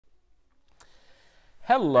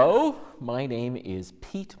Hello, my name is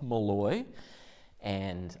Pete Malloy,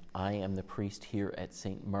 and I am the priest here at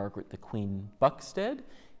St. Margaret the Queen, Buxted,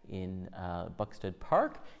 in Buxted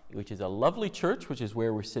Park, which is a lovely church, which is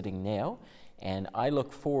where we're sitting now. And I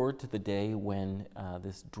look forward to the day when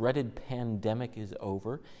this dreaded pandemic is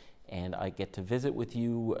over and I get to visit with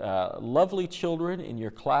you lovely children in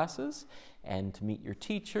your classes and to meet your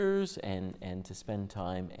teachers and to spend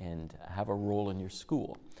time and have a role in your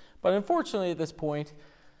school. But unfortunately at this point,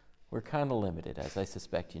 we're kind of limited, as I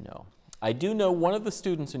suspect you know. I do know one of the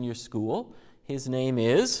students in your school. His name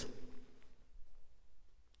is?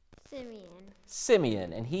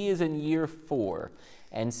 Simeon, and he is in year 4.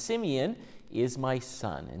 And Simeon is my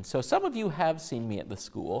son. And so some of you have seen me at the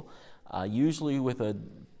school, usually with a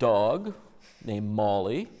dog named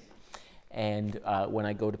Molly, and when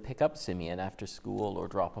I go to pick up Simeon after school or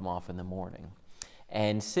drop him off in the morning.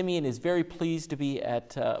 And Simeon is very pleased to be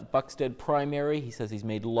at Buxted Primary. He says he's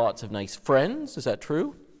made lots of nice friends. Is that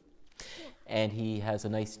true? Yeah. And he has a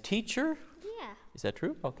nice teacher. Yeah. Is that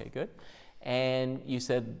true? Okay, good. And you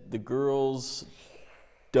said the girls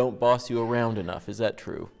don't boss you around enough. Is that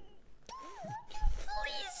true?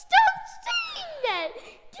 Please stop saying that.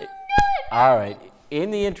 Do not. All right.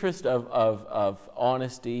 In the interest of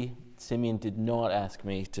honesty, Simeon did not ask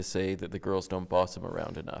me to say that the girls don't boss him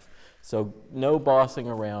around enough. So no bossing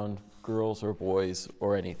around girls or boys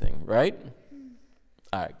or anything, right?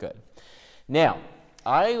 All right, good. Now,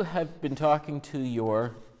 I have been talking to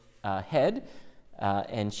your head,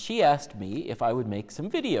 and she asked me if I would make some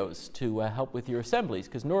videos to help with your assemblies,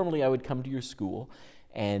 because normally I would come to your school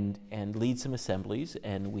and lead some assemblies,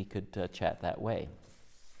 and we could chat that way.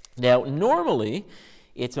 Now, normally,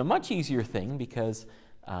 it's a much easier thing because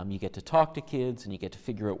you get to talk to kids and you get to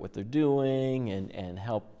figure out what they're doing and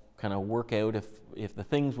help kind of work out if the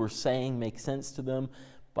things we're saying make sense to them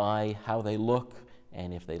by how they look,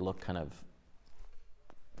 and if they look kind of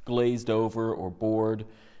glazed over or bored,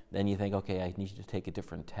 then you think, okay, I need to take a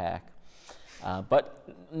different tack. But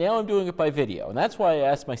now I'm doing it by video, and that's why I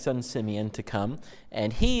asked my son Simeon to come,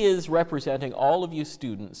 and he is representing all of you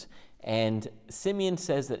students. And Simeon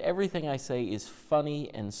says that everything I say is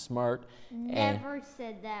funny and smart. Never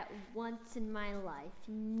said that once in my life.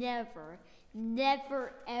 Never.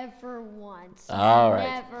 Never, ever once. All right.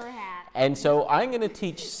 Never happened. And so I'm going to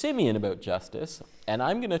teach Simeon about justice, and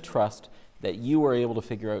I'm going to trust that you are able to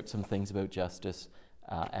figure out some things about justice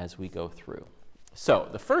as we go through. So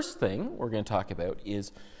the first thing we're going to talk about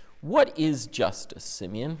is, what is justice,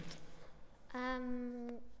 Simeon?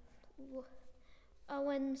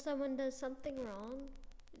 When someone does something wrong,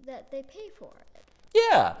 that they pay for it.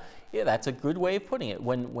 Yeah, that's a good way of putting it.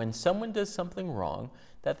 When someone does something wrong,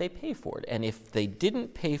 that they pay for it. And if they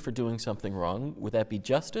didn't pay for doing something wrong, would that be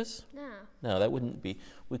justice? No. No, that wouldn't be.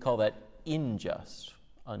 We call that unjust.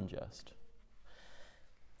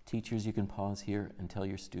 Teachers, you can pause here and tell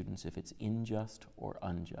your students if it's unjust or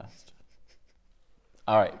unjust.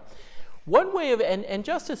 All right. One way of, and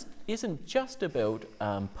justice isn't just about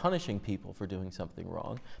punishing people for doing something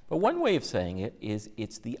wrong, but one way of saying it is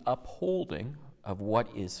it's the upholding of what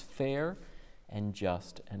is fair and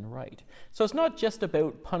just and right. So it's not just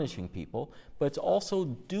about punishing people, but it's also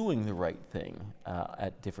doing the right thing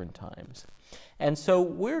at different times. And so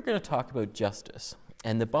we're going to talk about justice.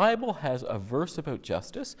 And the Bible has a verse about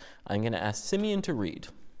justice. I'm going to ask Simeon to read.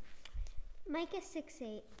 Micah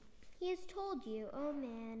 6:8. He has told you, O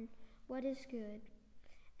man, what is good,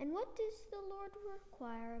 and what does the Lord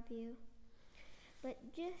require of you? But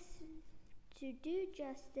just to do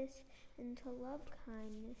justice and to love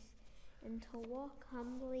kindness and to walk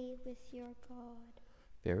humbly with your God.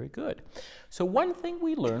 Very good. So one thing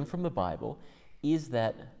we learn from the Bible is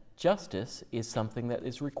that justice is something that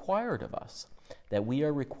is required of us, that we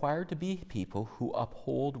are required to be people who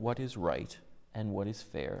uphold what is right and what is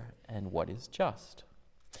fair and what is just.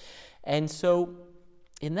 And so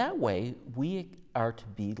in that way, we are to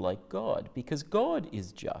be like God, because God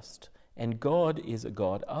is just, and God is a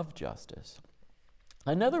God of justice.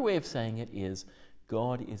 Another way of saying it is,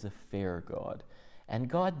 God is a fair God, and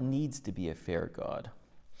God needs to be a fair God.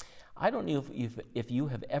 I don't know if you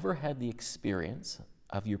have ever had the experience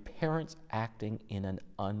of your parents acting in an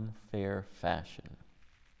unfair fashion.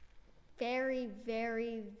 Very,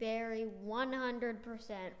 very, very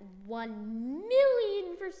 100%,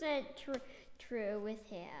 1,000,000% true with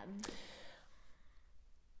him.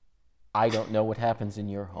 I don't know what happens in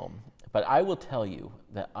your home, but I will tell you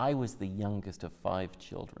that I was the youngest of 5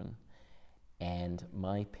 children, and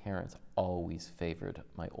my parents always favored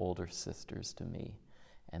my older sisters to me,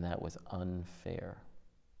 and that was unfair.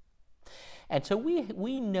 And so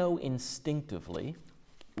we know instinctively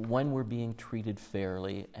when we're being treated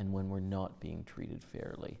fairly and when we're not being treated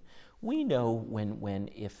fairly. We know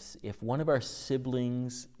if one of our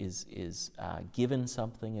siblings is given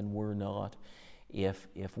something and we're not,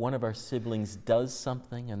 if one of our siblings does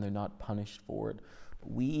something and they're not punished for it,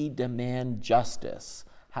 we demand justice.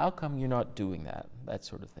 How come you're not doing that? That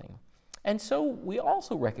sort of thing. And so we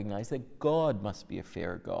also recognize that God must be a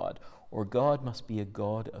fair God, or God must be a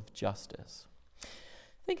God of justice.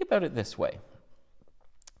 Think about it this way.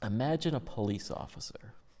 Imagine a police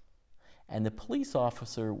officer. And the police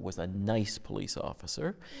officer was a nice police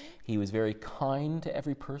officer. He was very kind to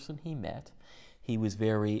every person he met. He was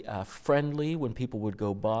very friendly when people would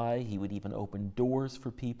go by. He would even open doors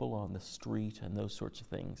for people on the street and those sorts of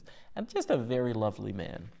things. And just a very lovely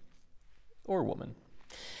man or woman.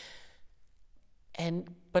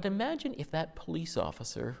 But imagine if that police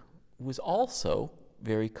officer was also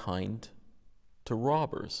very kind to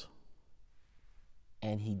robbers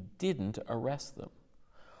and he didn't arrest them.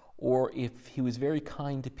 Or if he was very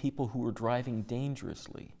kind to people who were driving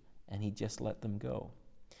dangerously and he just let them go.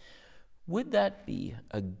 Would that be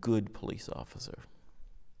a good police officer?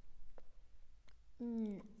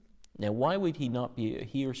 Now, why would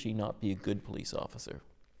he or she not be a good police officer?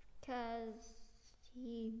 Because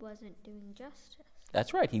he wasn't doing justice.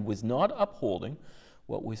 That's right. He was not upholding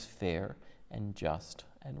what was fair and just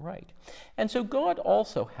and right. And so God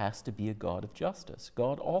also has to be a God of justice.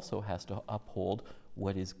 God also has to uphold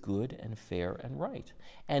what is good and fair and right.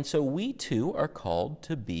 And so we too are called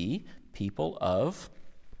to be people of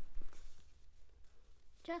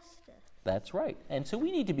justice. That's right. And so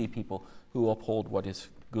we need to be people who uphold what is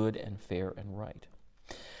good and fair and right.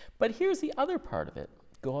 But here's the other part of it.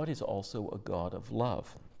 God is also a God of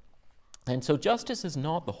love. And so justice is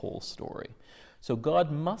not the whole story. So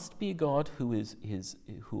God must be a God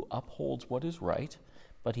who upholds what is right,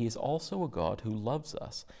 but he is also a God who loves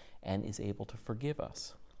us and is able to forgive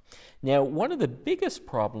us. Now, one of the biggest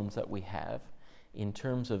problems that we have in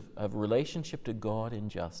terms of relationship to God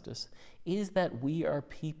and justice is that we are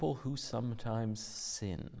people who sometimes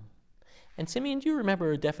sin. And Simeon, do you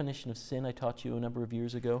remember a definition of sin I taught you a number of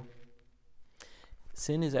years ago?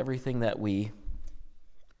 Sin is everything that we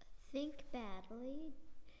think badly,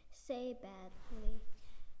 say badly,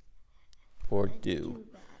 or and do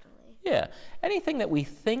badly. Yeah, anything that we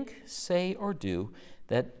think, say, or do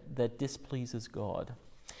that displeases God.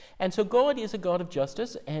 And so God is a God of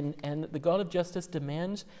justice, and the God of justice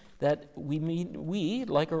demands that we,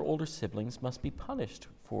 like our older siblings, must be punished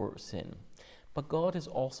for sin. But God is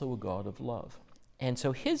also a God of love. And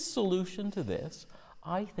so his solution to this,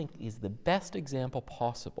 I think, is the best example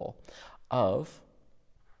possible of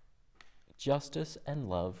justice and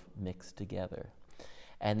love mixed together.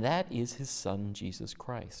 And that is his son, Jesus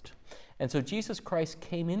Christ. And so Jesus Christ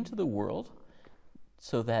came into the world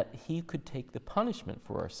so that he could take the punishment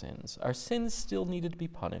for our sins. Our sins still needed to be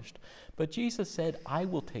punished, but Jesus said, I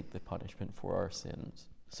will take the punishment for our sins.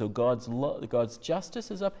 So God's justice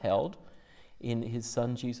is upheld in his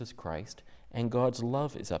son, Jesus Christ, and God's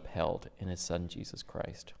love is upheld in his son, Jesus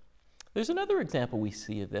Christ. There's another example we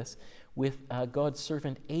see of this with God's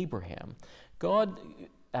servant Abraham. God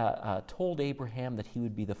told Abraham that he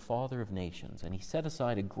would be the father of nations, and he set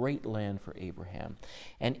aside a great land for Abraham.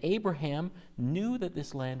 And Abraham knew that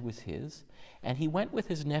this land was his, and he went with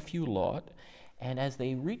his nephew Lot, and as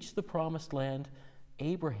they reached the promised land,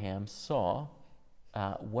 Abraham saw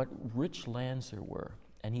what rich lands there were,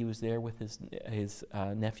 and he was there with his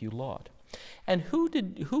nephew Lot. And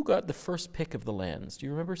who got the first pick of the lands? Do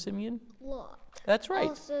you remember, Simeon? Lot. That's right.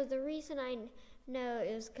 Also, the reason I know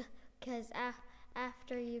is because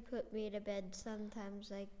after you put me to bed,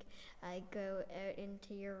 sometimes I go out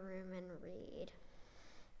into your room and read.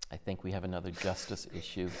 I think we have another justice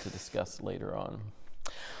issue to discuss later on.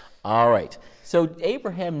 All right. So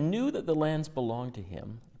Abraham knew that the lands belonged to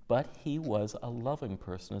him, but he was a loving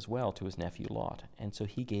person as well to his nephew Lot, and so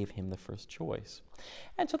he gave him the first choice.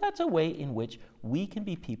 And so that's a way in which we can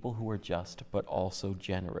be people who are just but also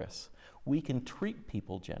generous. We can treat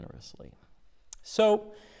people generously.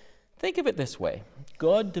 So think of it this way.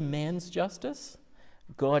 God demands justice.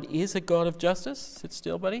 God is a God of justice. Sit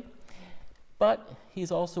still, buddy. But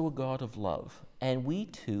he's also a God of love. And we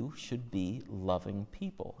too should be loving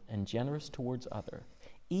people and generous towards others,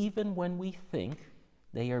 even when we think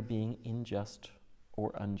they are being unjust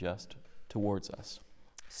or unjust towards us.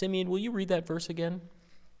 Simeon, will you read that verse again?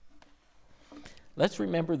 Let's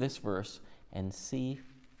remember this verse and see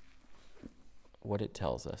what it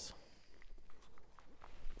tells us.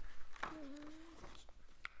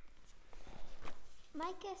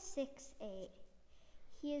 Micah 6:8.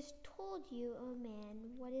 He has told you, O man,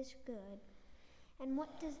 what is good, And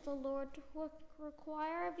what does the Lord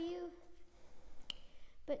require of you?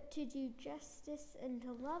 But to do justice and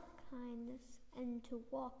to love kindness and to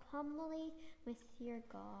walk humbly with your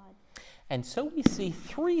God. And so we see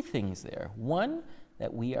three things there. One,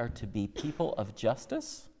 that we are to be people of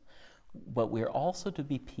justice, but we're also to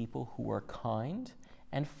be people who are kind.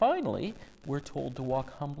 And finally, we're told to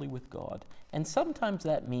walk humbly with God. And sometimes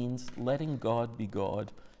that means letting God be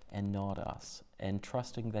God and not us, and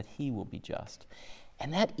trusting that he will be just.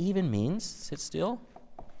 And that even means, sit still,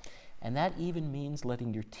 and that even means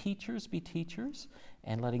letting your teachers be teachers,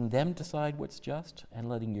 and letting them decide what's just, and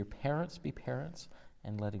letting your parents be parents,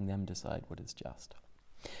 and letting them decide what is just.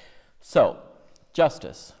 So,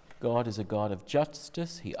 justice. God is a God of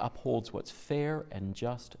justice. He upholds what's fair and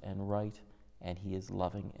just and right, and he is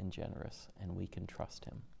loving and generous, and we can trust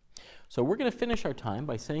him. So we're going to finish our time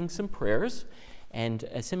by saying some prayers. And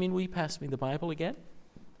Simeon, will you pass me the Bible again?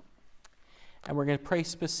 And we're going to pray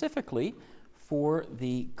specifically for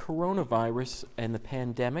the coronavirus and the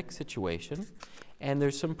pandemic situation. And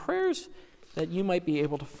there's some prayers that you might be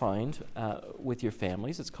able to find with your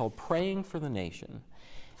families. It's called Praying for the Nation.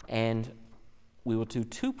 And we will do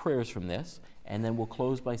two prayers from this, and then we'll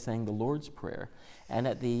close by saying the Lord's Prayer. And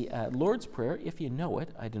at the Lord's Prayer, if you know it,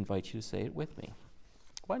 I'd invite you to say it with me.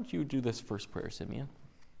 Why don't you do this first prayer, Simeon?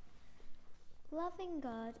 Loving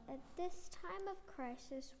God, at this time of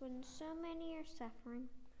crisis when so many are suffering,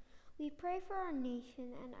 we pray for our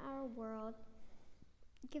nation and our world.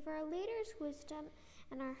 Give our leaders wisdom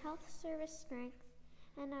and our health service strength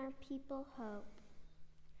and our people hope.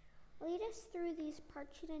 Lead us through these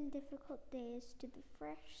parched and difficult days to the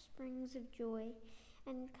fresh springs of joy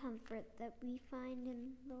and comfort that we find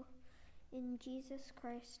in Jesus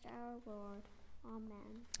Christ our Lord.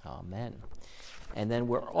 Amen. Amen. And then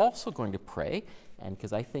we're also going to pray, and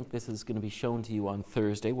because I think this is going to be shown to you on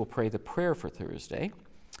Thursday, we'll pray the prayer for Thursday.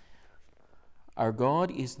 Our God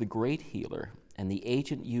is the great healer, and the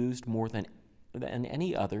agent used more than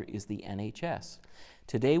any other is the NHS.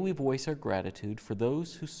 Today we voice our gratitude for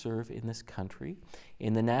those who serve in this country,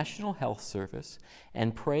 in the National Health Service,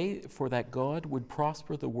 and pray for that God would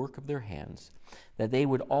prosper the work of their hands, that they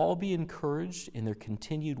would all be encouraged in their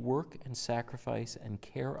continued work and sacrifice and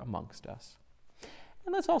care amongst us.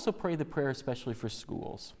 And let's also pray the prayer especially for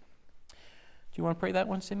schools. Do you want to pray that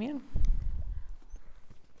one, Simeon?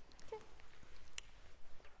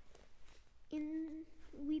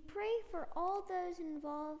 We pray for all those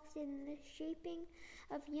involved in the shaping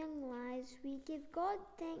of young lives. We give God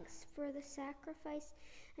thanks for the sacrifice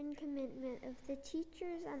and commitment of the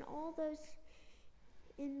teachers and all those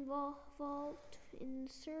involved in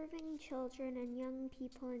serving children and young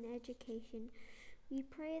people in education. We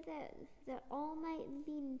pray that all might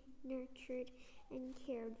be nurtured and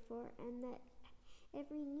cared for, and that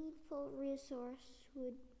every needful resource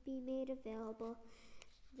would be made available,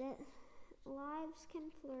 that lives can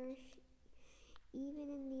flourish even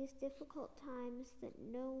in these difficult times, that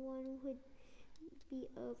no one would be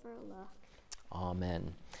overlooked.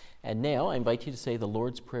 Amen. And now I invite you to say the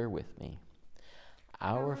Lord's Prayer with me.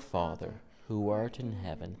 Our Father, who art in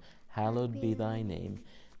heaven, hallowed be thy name.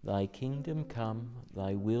 Thy kingdom come,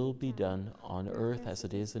 thy will be done, on earth as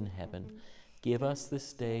it is in heaven. Give us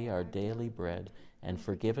this day our daily bread, and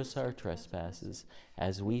forgive us our trespasses,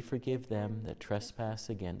 as we forgive them that trespass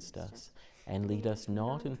against us. And lead us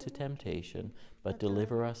not into temptation, but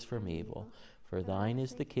deliver us from evil. For thine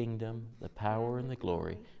is the kingdom, the power, and the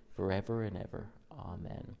glory, forever and ever.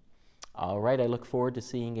 Amen. All right, I look forward to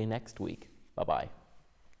seeing you next week. Bye-bye.